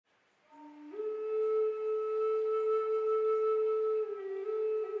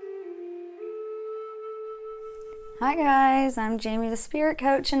Hi guys, I'm Jamie the Spirit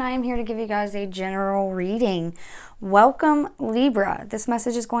Coach and I am here to give you guys a general reading. Welcome Libra. This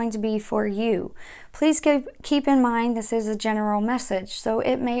message is going to be for you. Please keep in mind this is a general message, so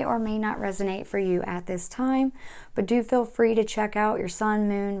it may or may not resonate for you at this time, but do feel free to check out your sun,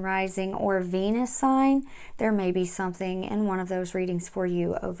 moon, rising, or Venus sign. There may be something in one of those readings for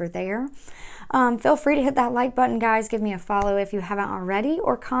you over there. Feel free to hit that like button, guys. Give me a follow if you haven't already,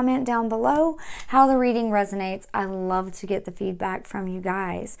 or comment down below how the reading resonates. I love to get the feedback from you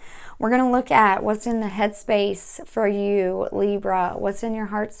guys. We're going to look at what's in the headspace for you, Libra. What's in your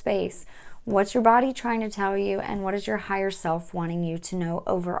heart space? What's your body trying to tell you? And what is your higher self wanting you to know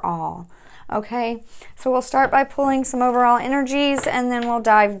overall? Okay, so we'll start by pulling some overall energies, and then we'll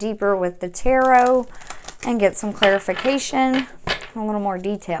dive deeper with the tarot and get some clarification, a little more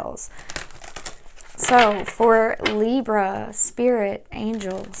details. So for Libra, spirit,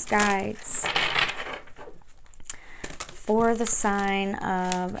 angels, guides, for the sign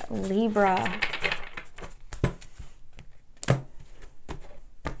of Libra.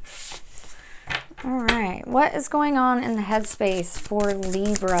 All right, what is going on in the headspace for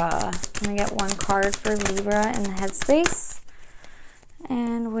Libra? Can we get one card for Libra in the headspace?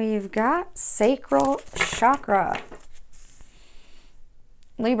 And we've got sacral chakra.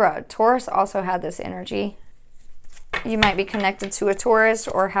 Libra, Taurus also had this energy. You might be connected to a Taurus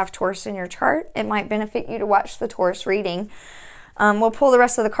or have Taurus in your chart. It might benefit you to watch the Taurus reading. We'll pull the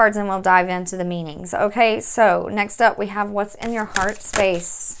rest of the cards and we'll dive into the meanings. Okay, so next up we have what's in your heart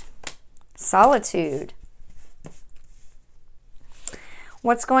space. Solitude.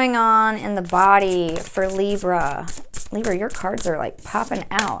 What's going on in the body for Libra? Libra, your cards are like popping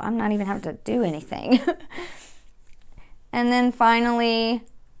out. I'm not even having to do anything. And then finally,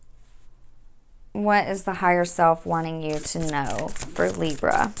 what is the higher self wanting you to know for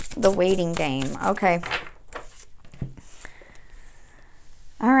Libra? The waiting game. Okay.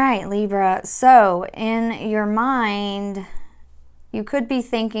 All right, Libra. So in your mind, you could be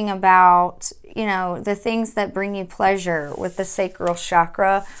thinking about, you know, the things that bring you pleasure with the sacral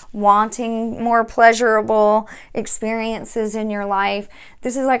chakra, wanting more pleasurable experiences in your life.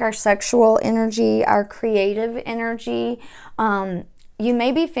 This is like our sexual energy, our creative energy. You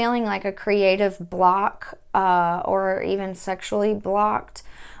may be feeling like a creative block or even sexually blocked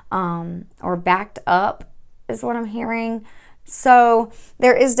or backed up is what I'm hearing. So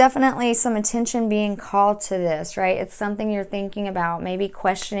there is definitely some attention being called to this, right? It's something you're thinking about, maybe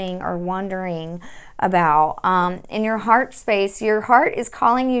questioning or wondering about. In your heart space, your heart is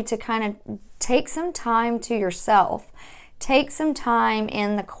calling you to kind of take some time to yourself. Take some time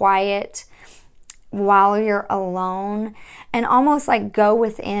in the quiet while you're alone and almost like go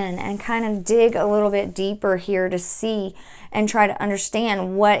within and kind of dig a little bit deeper here to see and try to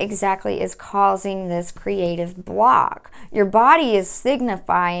understand what exactly is causing this creative block. Your body is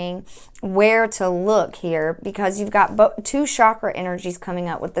signifying where to look here because you've got two chakra energies coming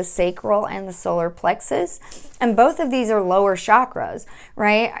up with the sacral and the solar plexus, and both of these are lower chakras,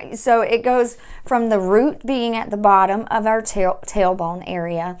 right? So it goes from the root being at the bottom of our tailbone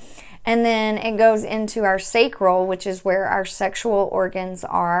area, and then it goes into our sacral, which is where our sexual organs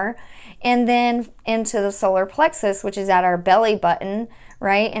are, and then into the solar plexus, which is at our belly button,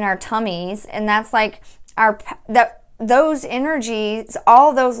 right, in our tummies. And that's like those energies,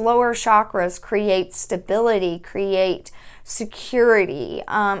 all those lower chakras create stability, create security,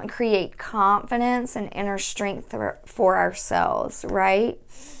 create confidence and inner strength for ourselves, right?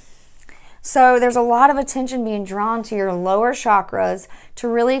 So there's a lot of attention being drawn to your lower chakras, to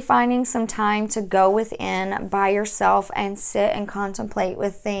really finding some time to go within by yourself and sit and contemplate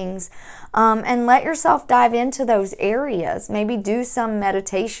with things, and let yourself dive into those areas. Maybe do some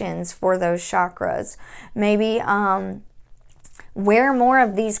meditations for those chakras. Maybe wear more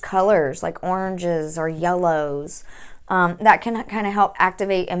of these colors like oranges or yellows. That can kind of help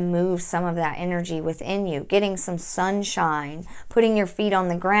activate and move some of that energy within you. Getting some sunshine, putting your feet on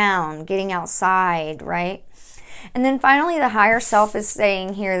the ground, getting outside, right? And then finally, the higher self is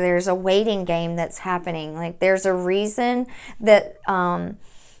saying here, there's a waiting game that's happening. Like there's a reason that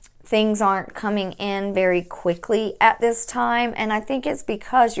things aren't coming in very quickly at this time. And I think it's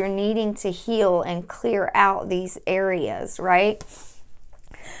because you're needing to heal and clear out these areas, right?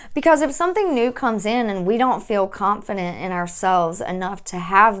 Because if something new comes in and we don't feel confident in ourselves enough to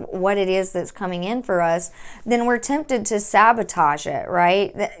have what it is that's coming in for us, then we're tempted to sabotage it,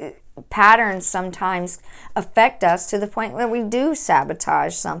 right? patterns sometimes affect us to the point where we do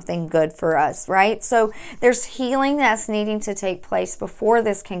sabotage something good for us, right? So there's healing that's needing to take place before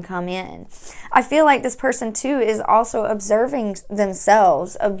this can come in. I feel like this person too is also observing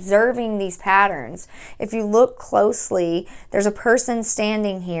themselves, observing these patterns. If you look closely, there's a person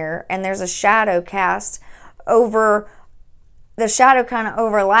standing here and there's a shadow cast over. The shadow kind of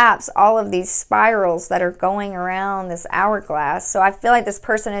overlaps all of these spirals that are going around this hourglass. So I feel like this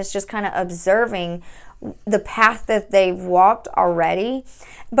person is just kind of observing the path that they've walked already.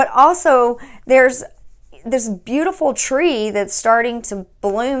 But also there's this beautiful tree that's starting to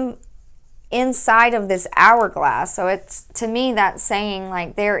bloom inside of this hourglass. So it's, to me, that's saying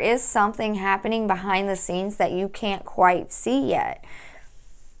like there is something happening behind the scenes that you can't quite see yet,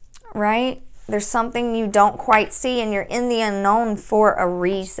 right? There's something you don't quite see, and you're in the unknown for a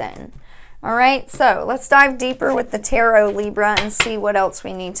reason. All right, so let's dive deeper with the tarot, Libra, and see what else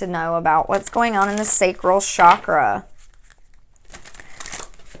we need to know about what's going on in the sacral chakra.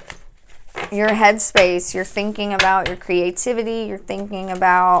 Your headspace, you're thinking about your creativity, you're thinking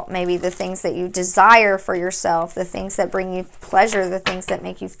about maybe the things that you desire for yourself, the things that bring you pleasure, the things that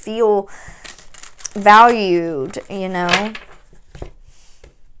make you feel valued, you know.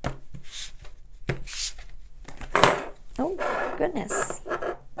 Oh, goodness.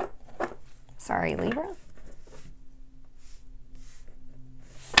 Sorry, Libra.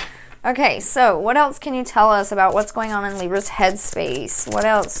 Okay, so what else can you tell us about what's going on in Libra's headspace? What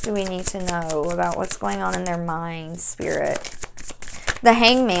else do we need to know about what's going on in their mind, spirit? The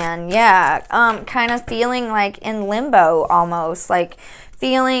Hangman, yeah. Kind of feeling like in limbo almost. Like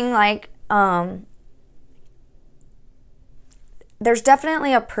feeling like there's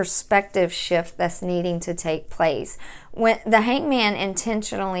definitely a perspective shift that's needing to take place. When the Hangman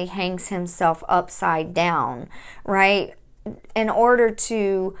intentionally hangs himself upside down, right, in order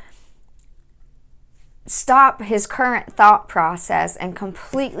to stop his current thought process and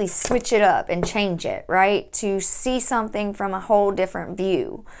completely switch it up and change it, right, to see something from a whole different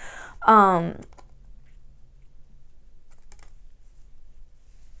view.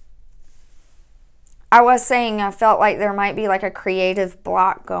 I was saying I felt like there might be like a creative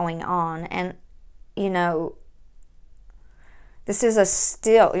block going on, and you know, this is a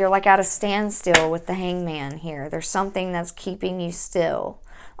still, you're like at a standstill with the Hangman here. There's something that's keeping you still,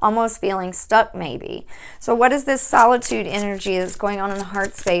 almost feeling stuck maybe. So what is this solitude energy that's going on in the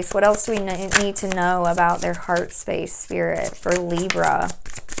heart space? What else do we need to know about their heart space, spirit, for Libra?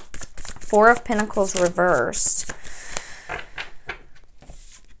 Four of Pentacles reversed.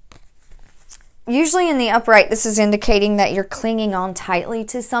 Usually in the upright, this is indicating that you're clinging on tightly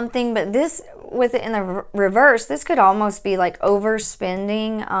to something, but this, with it in the reverse, this could almost be like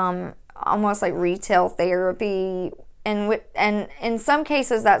overspending, almost like retail therapy. And in some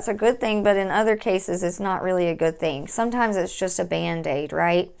cases, that's a good thing, but in other cases, it's not really a good thing. Sometimes it's just a Band-Aid,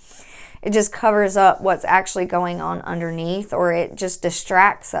 right? It just covers up what's actually going on underneath, or it just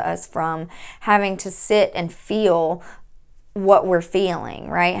distracts us from having to sit and feel what we're feeling,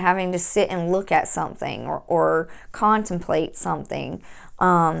 right? Having to sit and look at something or contemplate something.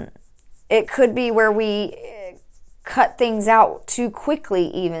 It could be where we cut things out too quickly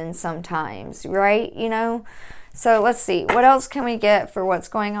even sometimes, right? You know? So let's see. What else can we get for what's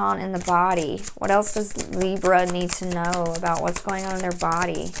going on in the body? What else does Libra need to know about what's going on in their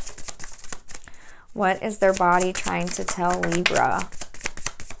body? What is their body trying to tell Libra?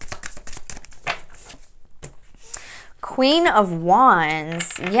 Queen of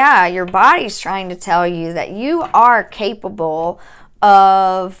Wands. Yeah, your body's trying to tell you that you are capable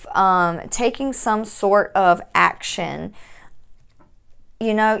of taking some sort of action.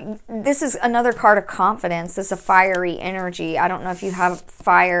 You know, this is another card of confidence. This is a fiery energy. I don't know if you have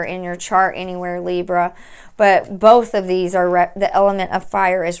fire in your chart anywhere, Libra, but both of these are, the element of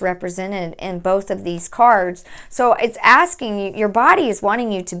fire is represented in both of these cards. So it's asking you, your body is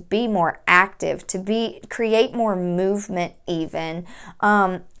wanting you to be more active, to create more movement even,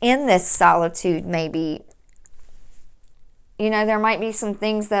 in this solitude maybe. You know, there might be some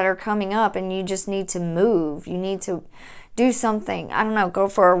things that are coming up and you just need to move. You need to do something, I don't know, go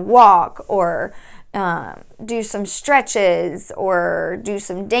for a walk, or do some stretches, or do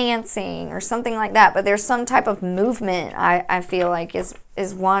some dancing or something like that. But there's some type of movement I feel like is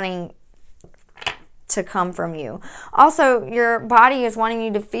wanting to come from you. Also, your body is wanting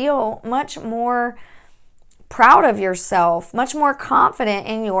you to feel much more proud of yourself, much more confident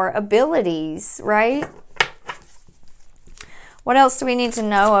in your abilities, right? What else do we need to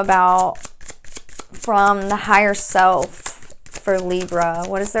know about from the higher self for Libra?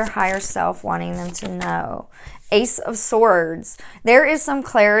 What is their higher self wanting them to know? Ace of Swords. There is some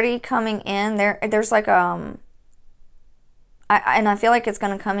clarity coming in. There's like and I feel like it's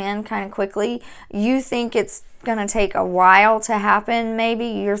going to come in kind of quickly. You think it's going to take a while to happen, maybe.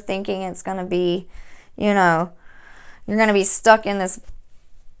 You're thinking it's going to be, you know, you're going to be stuck in this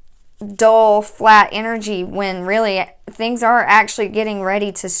dull, flat energy when really things are actually getting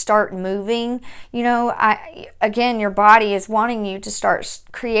ready to start moving. You know, again, your body is wanting you to start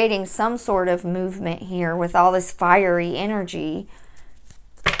creating some sort of movement here with all this fiery energy.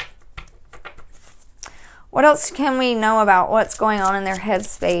 What else can we know about what's going on in their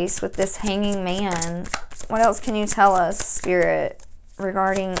headspace with this Hanging Man? What else can you tell us, Spirit,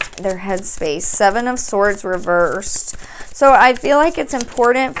 regarding their headspace? Seven of Swords reversed. So I feel like it's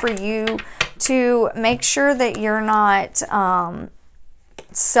important for you to make sure that you're not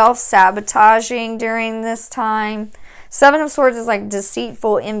self-sabotaging during this time. Seven of Swords is like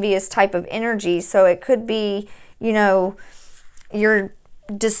deceitful, envious type of energy. So it could be, you know, you're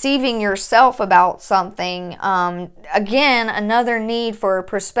deceiving yourself about something. Again, another need for a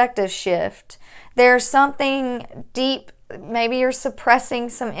perspective shift. There's something deep. Maybe you're suppressing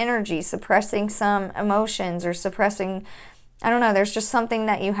some energy, suppressing some emotions, or suppressing, I don't know, there's just something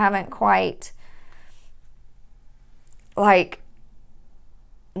that you haven't quite, like,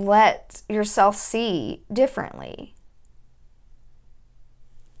 let yourself see differently.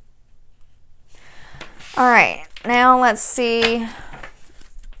 All right, now let's see.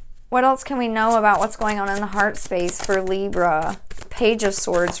 What else can we know about what's going on in the heart space for Libra? Page of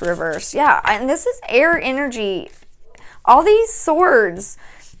Swords reverse. Yeah, and this is air energy. All these swords,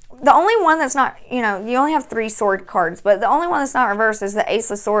 the only one that's not, you know, you only have 3 sword cards, but the only one that's not reversed is the Ace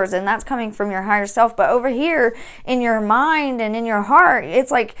of Swords, and that's coming from your higher self. But over here in your mind and in your heart,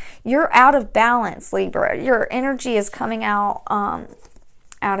 it's like you're out of balance, Libra. Your energy is coming out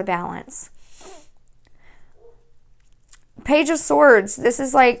of balance. Page of Swords, this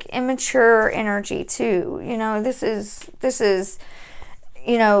is like immature energy too. You know, this is,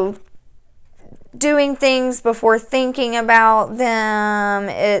 you know, doing things before thinking about them.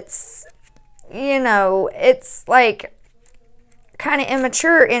 It's, you know, it's like kind of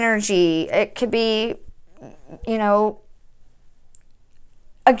immature energy. It could be, you know,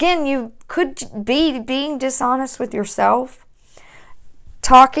 again, you could be being dishonest with yourself,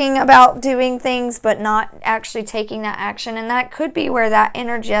 talking about doing things but not actually taking that action. And that could be where that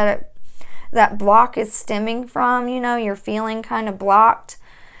energetic, that block is stemming from. You know, you're feeling kind of blocked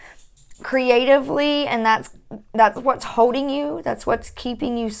creatively, and that's what's holding you. That's what's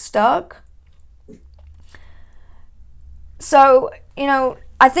keeping you stuck. So, you know,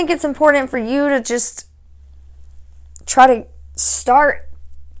 I think it's important for you to just try to start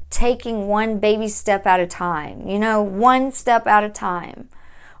taking one baby step at a time. You know, one step at a time.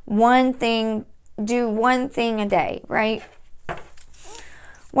 One thing, do one thing a day, right?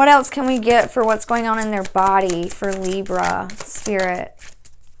 What else can we get for what's going on in their body for Libra, Spirit?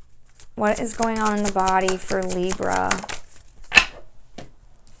 What is going on in the body for Libra?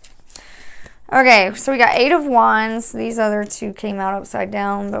 Okay, so we got 8 of Wands. These other 2 came out upside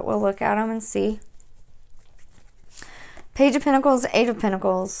down, but we'll look at them and see. Page of Pentacles, 8 of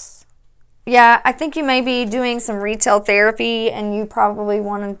Pentacles. Yeah, I think you may be doing some retail therapy, and you probably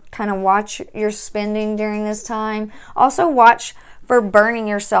want to kind of watch your spending during this time. Also watch for burning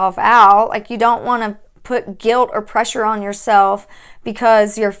yourself out. Like, you don't want to put guilt or pressure on yourself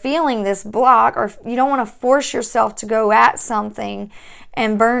because you're feeling this block, or you don't want to force yourself to go at something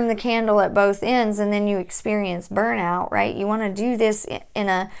and burn the candle at both ends, and then you experience burnout, right? You want to do this in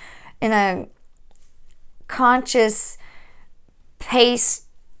a conscious pace,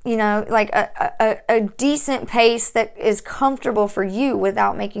 you know, like a decent pace that is comfortable for you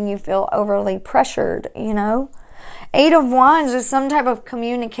without making you feel overly pressured, you know? 8 of Wands is some type of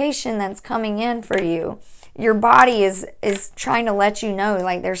communication that's coming in for you. Your body is trying to let you know,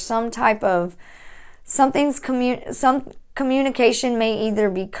 like, there's some type of, some communication may either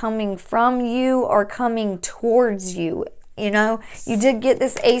be coming from you or coming towards you, you know? You did get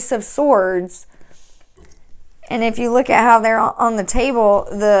this Ace of Swords, and if you look at how they're on the table,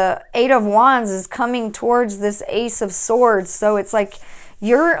 the 8 of Wands is coming towards this Ace of Swords. So it's like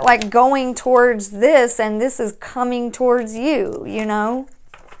you're like going towards this, and this is coming towards you, you know?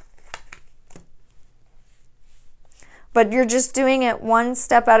 But you're just doing it one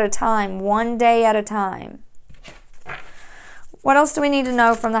step at a time, one day at a time. What else do we need to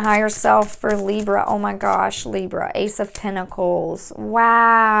know from the higher self for Libra? Oh my gosh, Libra. Ace of Pentacles.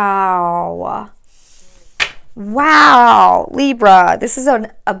 Wow. Wow, Libra. This is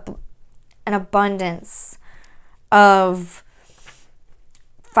an abundance of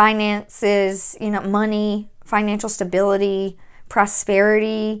finances, you know, money, financial stability,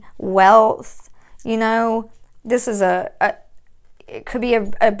 prosperity, wealth. You know, this is it could be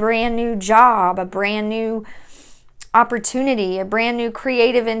a brand new job, a brand new opportunity, a brand new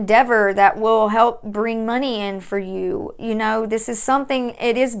creative endeavor that will help bring money in for you. You know, this is something,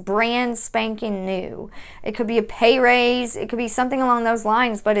 it is brand spanking new. It could be a pay raise, it could be something along those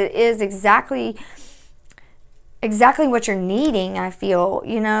lines, but it is exactly what you're needing, I feel,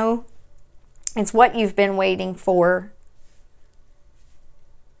 you know. It's what you've been waiting for.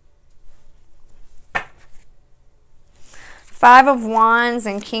 Five of Wands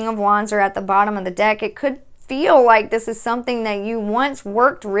and King of Wands are at the bottom of the deck. It could feel like this is something that you once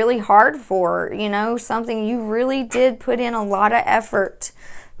worked really hard for, you know, something you really did put in a lot of effort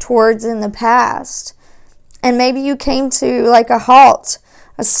towards in the past. And maybe you came to like a halt,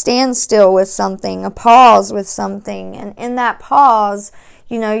 a standstill with something, a pause with something. And in that pause,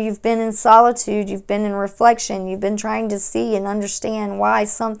 you know, you've been in solitude, you've been in reflection, you've been trying to see and understand why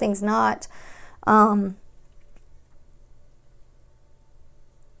something's not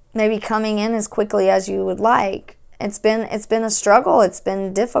maybe coming in as quickly as you would like. It's been a struggle. It's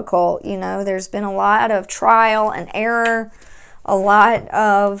been difficult. You know, there's been a lot of trial and error, a lot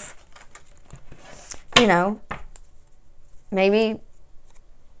of, you know, maybe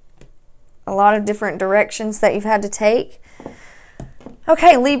a lot of different directions that you've had to take.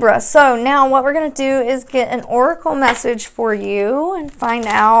 Okay, Libra. So now what we're going to do is get an oracle message for you and find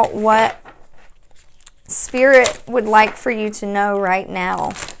out what Spirit would like for you to know right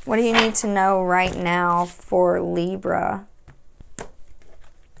now. What do you need to know right now for Libra?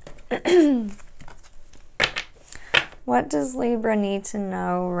 What does Libra need to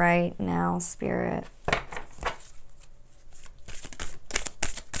know right now, Spirit?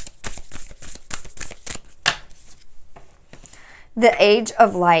 The Age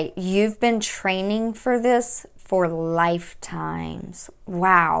of Light. You've been training for this for lifetimes.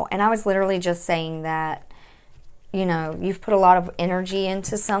 Wow. And I was literally just saying that, you know, you've put a lot of energy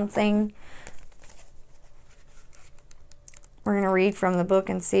into something. We're going to read from the book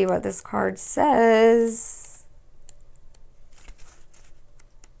and see what this card says.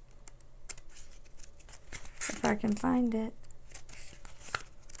 If I can find it.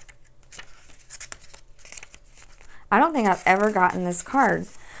 I don't think I've ever gotten this card.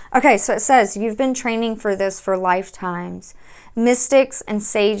 Okay, so it says, you've been training for this for lifetimes. Mystics and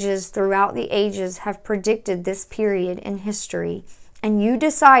sages throughout the ages have predicted this period in history, and you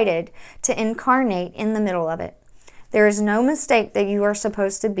decided to incarnate in the middle of it. There is no mistake that you are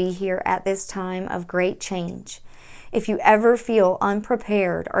supposed to be here at this time of great change. If you ever feel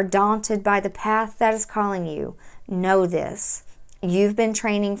unprepared or daunted by the path that is calling you, know this. You've been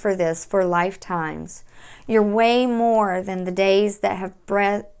training for this for lifetimes. You're way more than the days that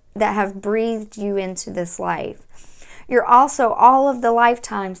have breathed you into this life. You're also all of the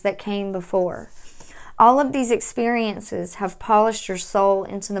lifetimes that came before. All of these experiences have polished your soul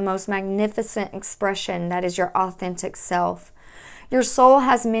into the most magnificent expression that is your authentic self. Your soul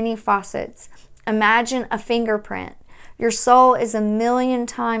has many facets. Imagine a fingerprint. Your soul is 1,000,000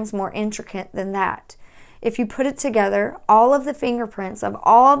 times more intricate than that. If you put it together, all of the fingerprints of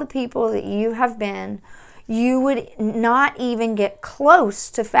all the people that you have been, you would not even get close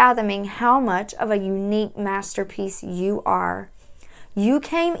to fathoming how much of a unique masterpiece you are. You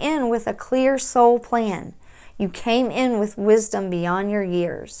came in with a clear soul plan. You came in with wisdom beyond your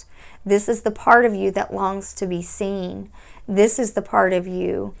years. This is the part of you that longs to be seen. This is the part of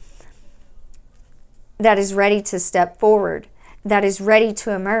you that is ready to step forward, that is ready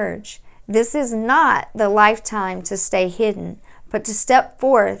to emerge. This is not the lifetime to stay hidden, but to step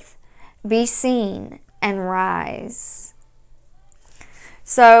forth, be seen, and rise.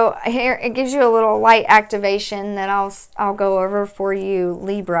 So here it gives you a little light activation that I'll go over for you,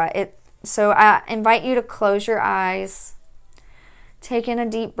 Libra. So I invite you to close your eyes. Take in a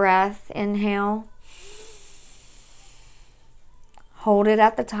deep breath. Inhale. Hold it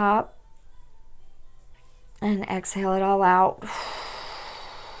at the top. And exhale it all out.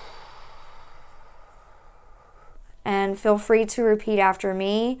 And feel free to repeat after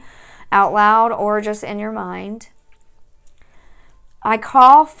me out loud or just in your mind. I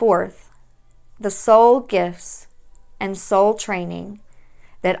call forth the soul gifts and soul training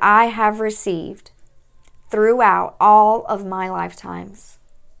that I have received throughout all of my lifetimes.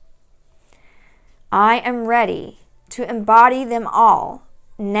 I am ready to embody them all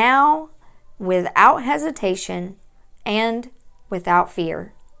now without hesitation and without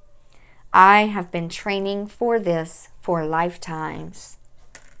fear. I have been training for this for lifetimes.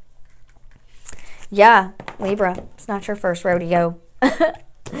 Yeah, Libra, it's not your first rodeo.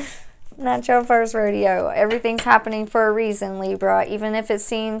 Not your first rodeo. Everything's happening for a reason, Libra, even if it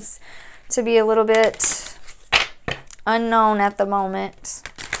seems to be a little bit unknown at the moment.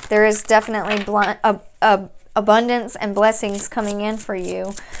 There is definitely abundance and blessings coming in for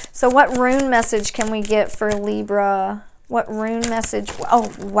you. So what rune message can we get for Libra? What rune message?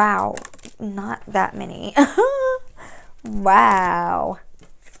 Oh, wow. Not that many. Wow.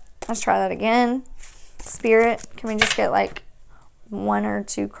 Let's try that again. Spirit, can we just get like 1 or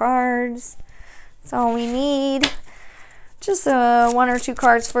 2 cards? That's all we need. Just 1 or 2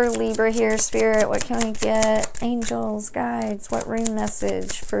 cards for Libra here, Spirit. What can we get? Angels, guides, what rune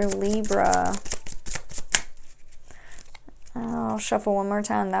message for Libra? I'll shuffle one more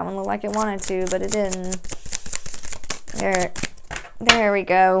time. That one looked like it wanted to, but it didn't. There we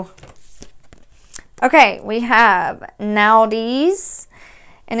go. Okay, we have Nowadays,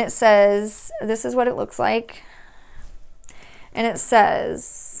 and it says, this is what it looks like. And it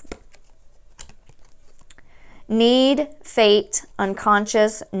says, need, fate,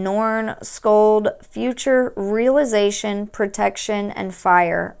 unconscious, Norn, scold, future, realization, protection, and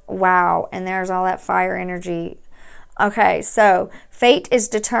fire. Wow, and there's all that fire energy. Okay, so fate is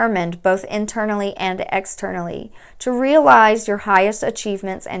determined both internally and externally. To realize your highest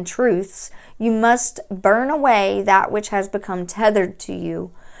achievements and truths, you must burn away that which has become tethered to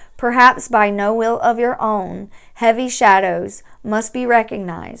you. Perhaps by no will of your own, heavy shadows must be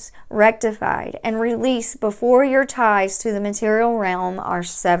recognized, rectified, and released before your ties to the material realm are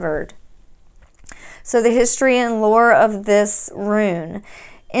severed. So the history and lore of this rune,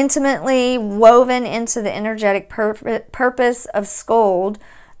 intimately woven into the energetic purpose of Scold,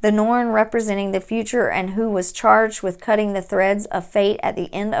 the Norn representing the future and who was charged with cutting the threads of fate at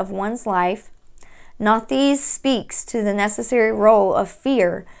the end of one's life. Nowadays speaks to the necessary role of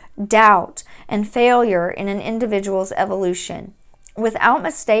fear, doubt, and failure in an individual's evolution. Without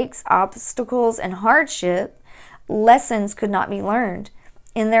mistakes, obstacles, and hardship, lessons could not be learned.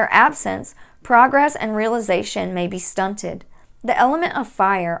 In their absence, progress and realization may be stunted. The element of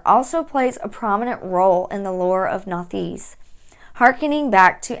fire also plays a prominent role in the lore of Nowadays, hearkening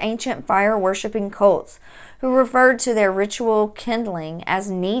back to ancient fire-worshipping cults who referred to their ritual kindling as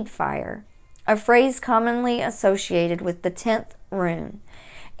need fire, a phrase commonly associated with the 10th rune.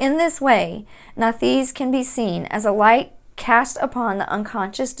 In this way, Nowadays can be seen as a light cast upon the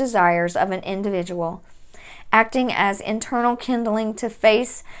unconscious desires of an individual, acting as internal kindling to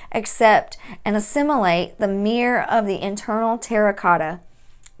face, accept, and assimilate the mirror of the internal terracotta,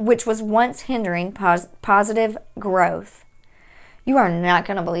 which was once hindering positive growth. You are not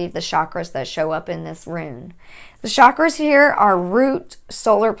going to believe the chakras that show up in this rune. The chakras here are root,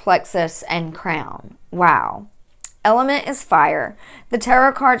 solar plexus, and crown. Wow. Element is fire. The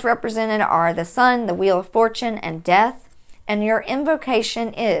tarot cards represented are the sun, the wheel of fortune, and death. And your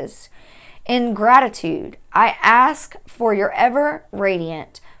invocation is, in gratitude, I ask for your ever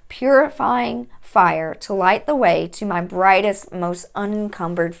radiant, purifying fire to light the way to my brightest, most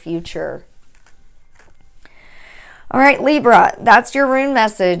unencumbered future. All right, Libra, that's your rune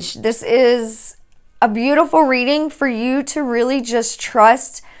message. This is a beautiful reading for you to really just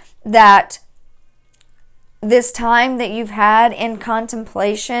trust that this time that you've had in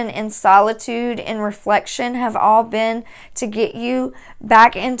contemplation, in solitude, in reflection have all been to get you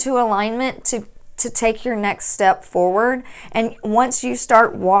back into alignment to take your next step forward. And once you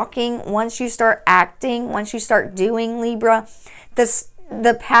start walking, once you start acting, once you start doing, Libra,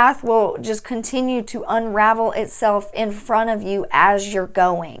 the path will just continue to unravel itself in front of you as you're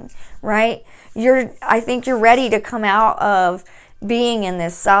going, right? I think you're ready to come out of being in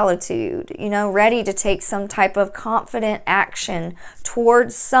this solitude, ready to take some type of confident action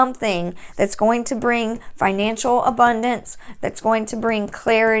towards something that's going to bring financial abundance, that's going to bring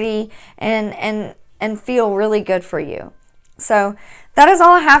clarity and feel really good for you. So that is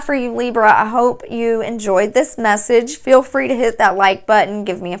all I have for you, Libra. I hope you enjoyed this message. Feel free to hit that like button,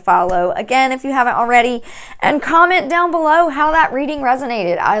 give me a follow again if you haven't already, and comment down below how that reading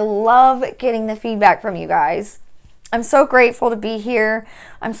resonated. I love getting the feedback from you guys. I'm so grateful to be here.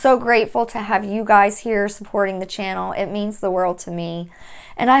 I'm so grateful to have you guys here supporting the channel. It means the world to me.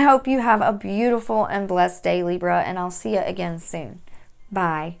 And I hope you have a beautiful and blessed day, Libra, and I'll see you again soon.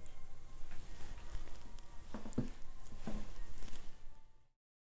 Bye.